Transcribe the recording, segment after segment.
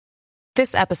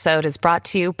This episode is brought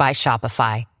to you by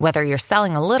Shopify. Whether you're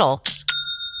selling a little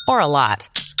or a lot,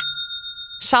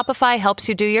 Shopify helps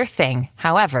you do your thing,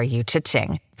 however you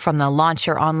cha-ching. From the launch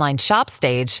your online shop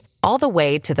stage, all the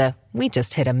way to the we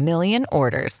just hit 1 million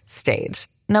orders stage.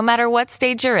 No matter what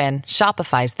stage you're in,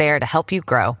 Shopify's there to help you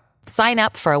grow. Sign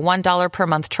up for a $1 per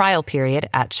month trial period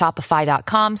at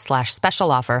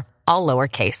shopify.com/special offer, all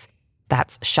lowercase.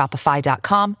 That's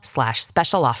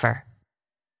shopify.com/special offer.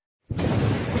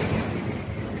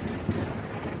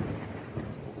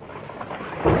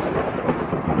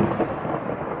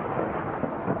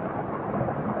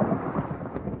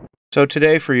 So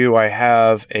today for you, I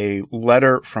have a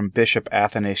letter from Bishop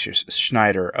Athanasius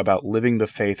Schneider about living the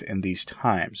faith in these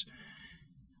times.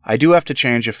 I do have to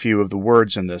change a few of the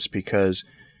words in this because,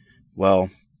 well,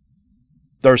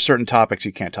 there are certain topics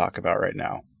you can't talk about right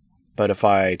now. But if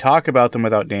I talk about them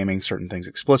without naming certain things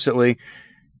explicitly,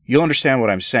 you'll understand what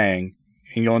I'm saying,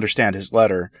 and you'll understand his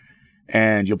letter,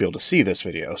 and you'll be able to see this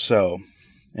video. So,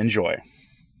 enjoy.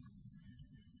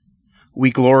 We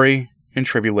glory in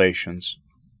tribulations.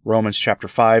 Romans chapter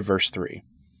 5, verse 3.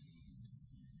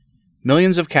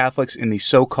 Millions of Catholics in the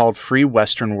so-called free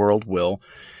Western world will,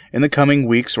 in the coming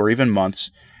weeks or even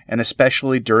months, and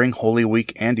especially during Holy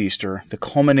Week and Easter, the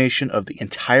culmination of the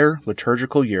entire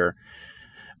liturgical year,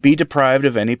 be deprived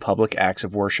of any public acts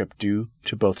of worship due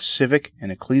to both civic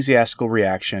and ecclesiastical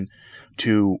reaction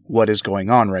to what is going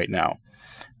on right now.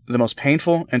 The most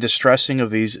painful and distressing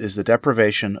of these is the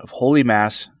deprivation of Holy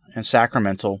Mass and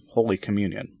sacramental Holy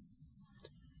Communion.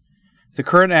 The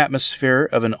current atmosphere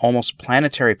of an almost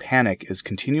planetary panic is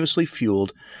continuously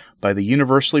fueled by the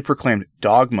universally proclaimed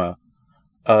dogma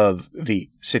of the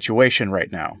situation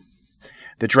right now.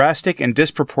 The drastic and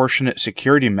disproportionate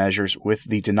security measures with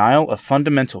the denial of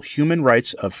fundamental human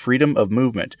rights of freedom of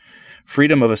movement,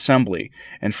 freedom of assembly,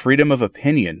 and freedom of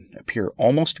opinion appear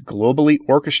almost globally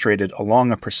orchestrated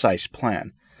along a precise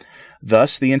plan.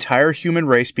 Thus, the entire human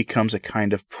race becomes a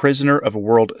kind of prisoner of a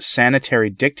world sanitary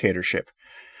dictatorship,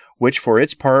 which for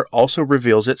its part also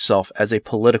reveals itself as a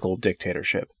political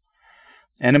dictatorship.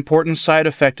 An important side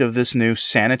effect of this new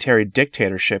sanitary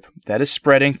dictatorship that is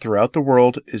spreading throughout the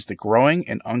world is the growing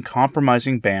and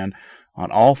uncompromising ban on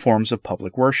all forms of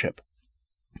public worship.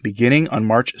 Beginning on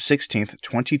March 16,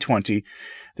 2020,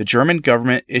 the German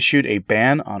government issued a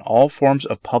ban on all forms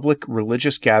of public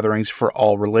religious gatherings for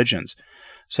all religions.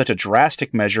 Such a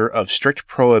drastic measure of strict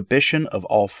prohibition of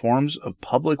all forms of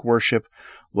public worship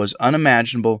was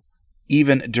unimaginable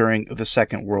even during the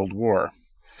Second World War.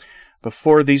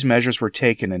 Before these measures were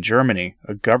taken in Germany,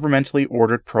 a governmentally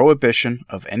ordered prohibition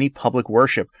of any public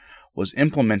worship was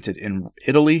implemented in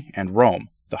Italy and Rome,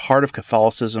 the heart of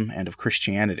Catholicism and of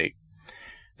Christianity.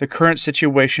 The current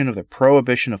situation of the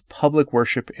prohibition of public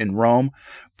worship in Rome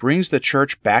brings the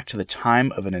Church back to the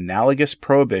time of an analogous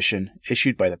prohibition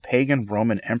issued by the pagan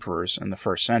Roman emperors in the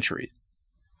first century.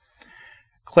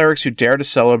 Clerics who dare to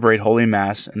celebrate Holy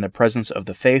Mass in the presence of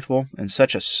the faithful in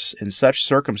such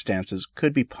circumstances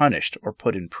could be punished or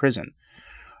put in prison.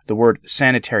 The word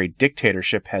sanitary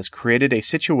dictatorship has created a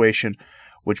situation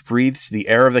which breathes the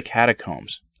air of the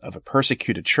catacombs, of a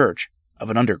persecuted church, of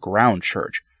an underground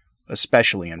church,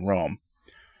 especially in Rome.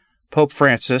 Pope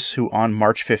Francis, who on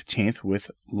March 15th, with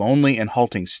lonely and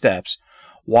halting steps,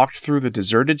 walked through the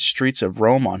deserted streets of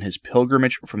Rome on his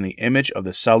pilgrimage from the image of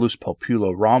the Salus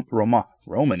Populo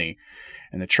Romani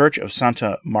in the Church of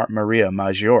Santa Maria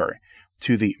Maggiore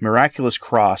to the miraculous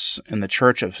cross in the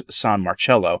Church of San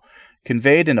Marcello,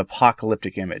 conveyed an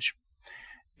apocalyptic image.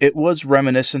 It was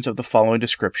reminiscent of the following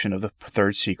description of the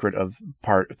third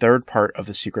part of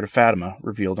the Secret of Fatima,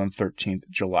 revealed on 13th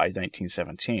July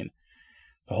 1917.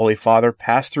 The Holy Father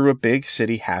passed through a big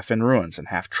city half in ruins and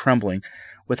half trembling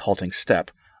with halting step,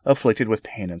 afflicted with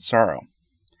pain and sorrow.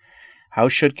 How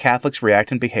should Catholics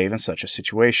react and behave in such a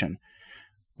situation?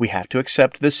 We have to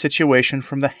accept this situation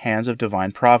from the hands of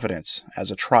divine providence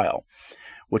as a trial,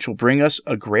 which will bring us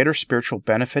a greater spiritual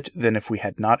benefit than if we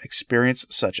had not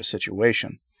experienced such a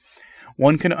situation.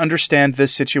 One can understand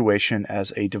this situation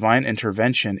as a divine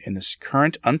intervention in this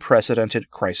current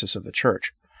unprecedented crisis of the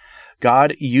Church.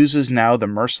 God uses now the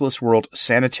merciless world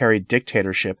sanitary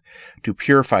dictatorship to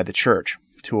purify the Church,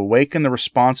 to awaken the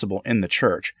responsible in the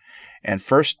Church, and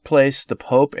first place the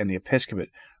Pope and the Episcopate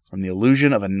from the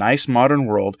illusion of a nice modern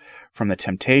world, from the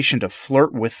temptation to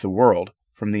flirt with the world,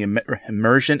 from the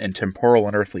immersion in temporal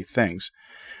and earthly things.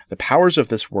 The powers of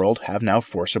this world have now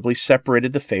forcibly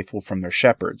separated the faithful from their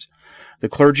shepherds. The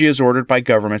clergy is ordered by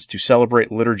governments to celebrate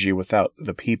liturgy without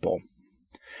the people.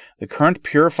 The current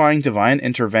purifying divine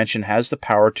intervention has the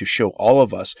power to show all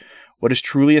of us what is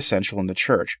truly essential in the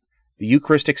Church. the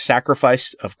Eucharistic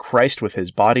sacrifice of Christ with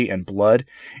his body and blood,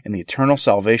 and the eternal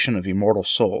salvation of immortal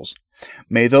souls.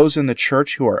 May those in the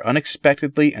Church who are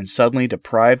unexpectedly and suddenly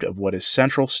deprived of what is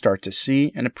central start to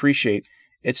see and appreciate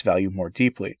its value more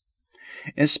deeply.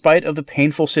 In spite of the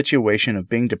painful situation of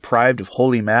being deprived of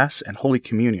Holy Mass and Holy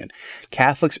Communion,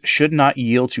 Catholics should not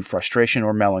yield to frustration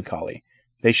or melancholy.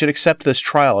 They should accept this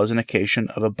trial as an occasion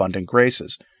of abundant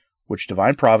graces, which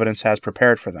divine providence has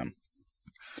prepared for them.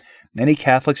 Many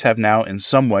Catholics have now in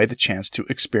some way the chance to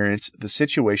experience the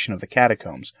situation of the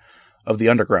catacombs, of the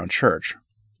underground church.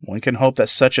 One can hope that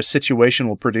such a situation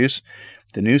will produce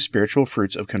the new spiritual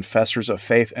fruits of confessors of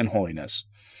faith and holiness.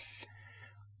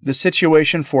 The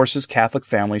situation forces Catholic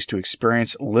families to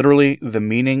experience literally the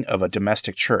meaning of a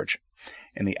domestic church.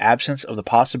 In the absence of the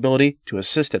possibility to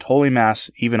assist at Holy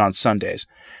Mass even on Sundays,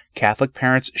 Catholic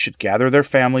parents should gather their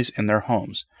families in their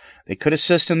homes. They could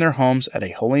assist in their homes at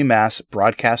a Holy Mass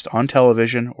broadcast on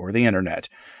television or the internet,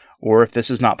 or if this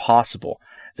is not possible,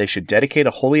 they should dedicate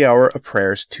a holy hour of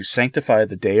prayers to sanctify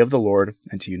the day of the Lord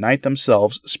and to unite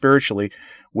themselves spiritually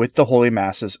with the Holy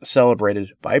Masses celebrated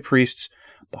by priests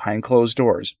behind closed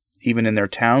doors, even in their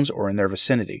towns or in their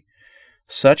vicinity.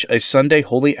 Such a Sunday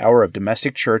holy hour of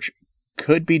domestic church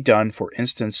could be done, for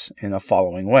instance, in the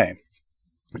following way: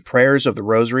 prayers of the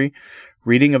Rosary,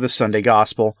 reading of the Sunday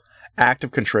Gospel, act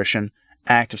of contrition,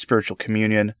 act of spiritual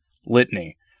communion,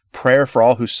 litany, prayer for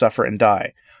all who suffer and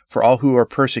die, for all who are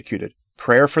persecuted,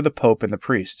 prayer for the Pope and the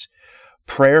priests,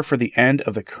 prayer for the end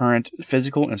of the current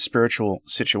physical and spiritual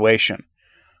situation.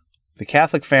 The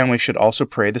Catholic family should also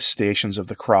pray the Stations of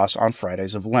the Cross on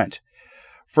Fridays of Lent.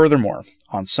 Furthermore,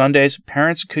 on Sundays,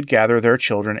 parents could gather their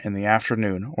children in the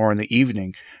afternoon or in the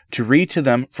evening to read to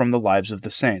them from the lives of the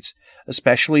saints,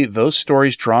 especially those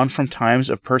stories drawn from times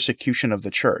of persecution of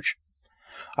the Church.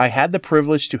 I had the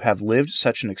privilege to have lived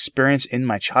such an experience in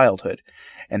my childhood,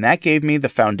 and that gave me the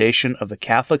foundation of the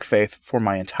Catholic faith for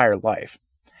my entire life.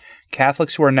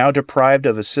 Catholics who are now deprived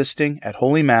of assisting at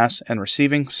Holy Mass and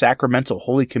receiving sacramental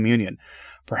Holy Communion,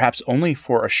 perhaps only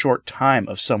for a short time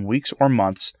of some weeks or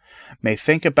months, may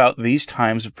think about these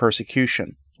times of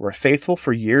persecution, where faithful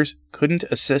for years couldn't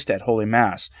assist at Holy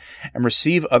Mass and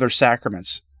receive other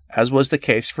sacraments, as was the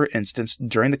case, for instance,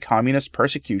 during the communist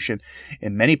persecution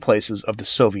in many places of the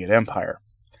Soviet Empire.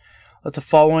 Let the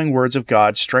following words of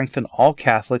God strengthen all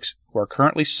Catholics who are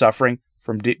currently suffering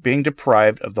from being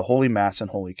deprived of the Holy Mass and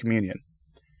Holy Communion.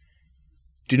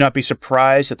 Do not be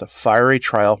surprised at the fiery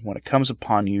trial when it comes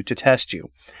upon you to test you,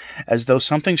 as though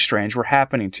something strange were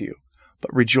happening to you,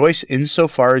 but rejoice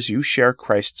insofar as you share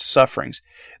Christ's sufferings,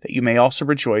 that you may also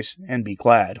rejoice and be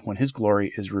glad when his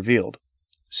glory is revealed.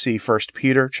 See 1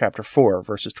 Peter chapter 4,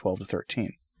 verses 12 to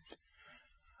 13.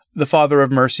 The Father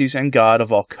of mercies and God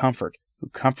of all comfort, who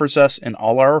comforts us in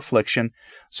all our affliction,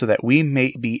 so that we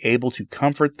may be able to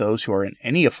comfort those who are in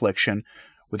any affliction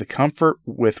with the comfort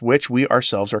with which we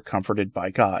ourselves are comforted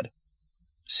by God.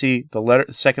 See the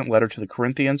second letter to the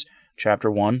Corinthians,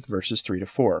 chapter 1, verses 3 to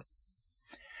 4.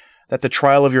 That the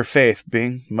trial of your faith,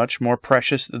 being much more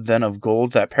precious than of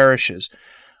gold that perishes,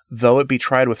 though it be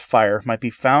tried with fire, might be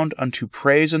found unto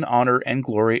praise and honor and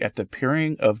glory at the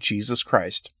appearing of Jesus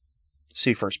Christ.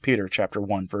 See 1 Peter chapter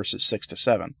 1, verses 6 to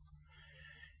 7.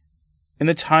 In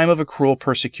the time of a cruel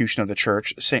persecution of the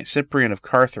Church, St. Cyprian of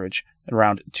Carthage,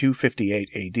 around 258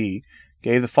 A.D.,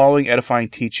 gave the following edifying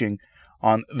teaching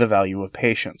on the value of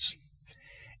patience.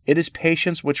 It is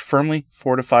patience which firmly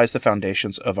fortifies the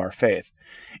foundations of our faith.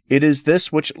 It is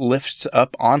this which lifts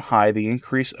up on high the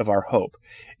increase of our hope.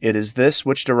 It is this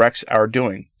which directs our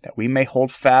doing, that we may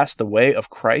hold fast the way of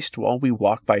Christ while we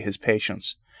walk by his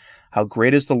patience. How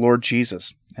great is the Lord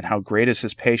Jesus, and how great is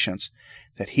his patience,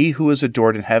 that he who is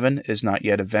adored in heaven is not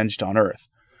yet avenged on earth.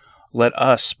 Let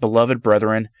us, beloved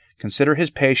brethren, consider his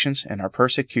patience in our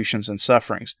persecutions and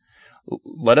sufferings.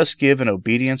 Let us give an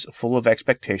obedience full of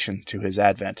expectation to his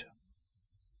advent.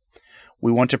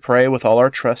 We want to pray with all our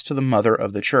trust to the Mother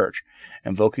of the Church,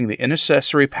 invoking the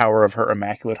intercessory power of her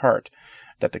Immaculate Heart,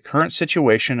 that the current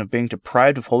situation of being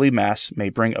deprived of Holy Mass may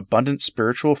bring abundant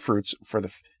spiritual fruits for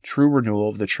the true renewal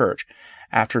of the Church,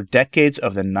 after decades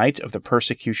of the night of the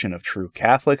persecution of true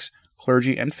Catholics,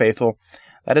 clergy, and faithful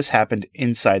that has happened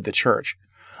inside the Church.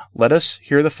 Let us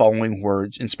hear the following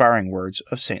inspiring words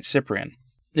of St. Cyprian.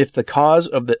 If the cause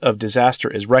of disaster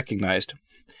is recognized,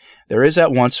 there is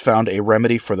at once found a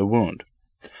remedy for the wound.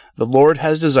 The Lord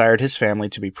has desired his family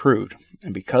to be proved,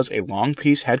 and because a long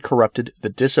peace had corrupted the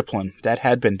discipline that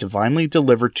had been divinely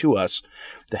delivered to us,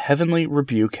 the heavenly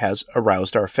rebuke has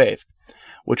aroused our faith,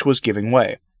 which was giving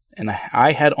way, and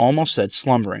I had almost said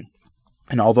slumbering.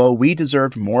 And although we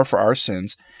deserved more for our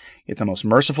sins, yet the most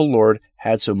merciful Lord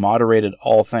had so moderated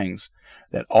all things,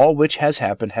 that all which has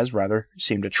happened has rather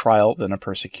seemed a trial than a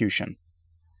persecution.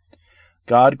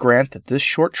 God grant that this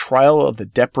short trial of the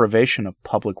deprivation of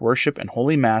public worship and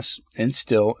Holy Mass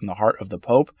instill in the heart of the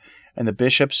Pope and the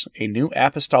bishops a new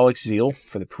apostolic zeal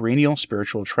for the perennial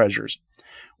spiritual treasures,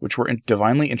 which were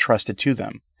divinely entrusted to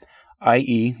them,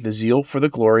 i.e., the zeal for the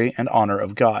glory and honor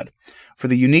of God, for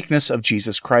the uniqueness of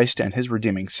Jesus Christ and his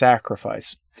redeeming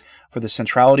sacrifice, for the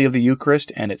centrality of the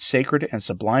Eucharist and its sacred and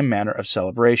sublime manner of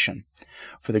celebration,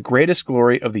 for the greatest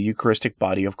glory of the Eucharistic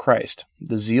body of Christ,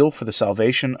 the zeal for the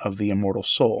salvation of the immortal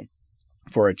soul,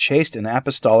 for a chaste and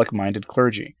apostolic-minded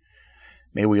clergy.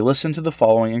 May we listen to the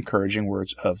following encouraging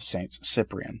words of Saint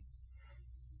Cyprian.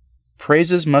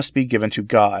 Praises must be given to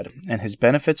God, and his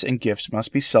benefits and gifts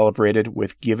must be celebrated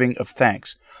with giving of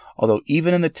thanks, although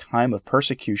even in the time of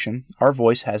persecution our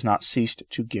voice has not ceased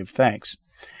to give thanks.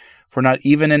 For not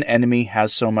even an enemy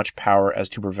has so much power as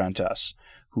to prevent us,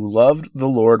 who loved the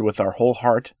Lord with our whole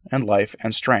heart and life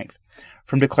and strength,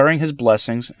 from declaring his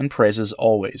blessings and praises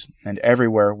always and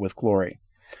everywhere with glory.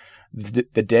 The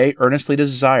day earnestly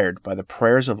desired by the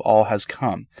prayers of all has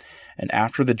come, and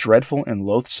after the dreadful and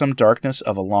loathsome darkness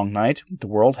of a long night, the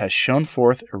world has shone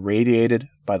forth irradiated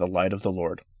by the light of the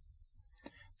Lord.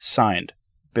 Signed,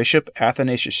 Bishop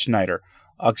Athanasius Schneider,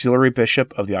 Auxiliary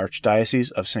Bishop of the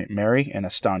Archdiocese of St. Mary in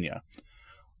Astana,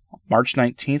 March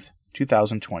 19th,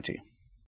 2020.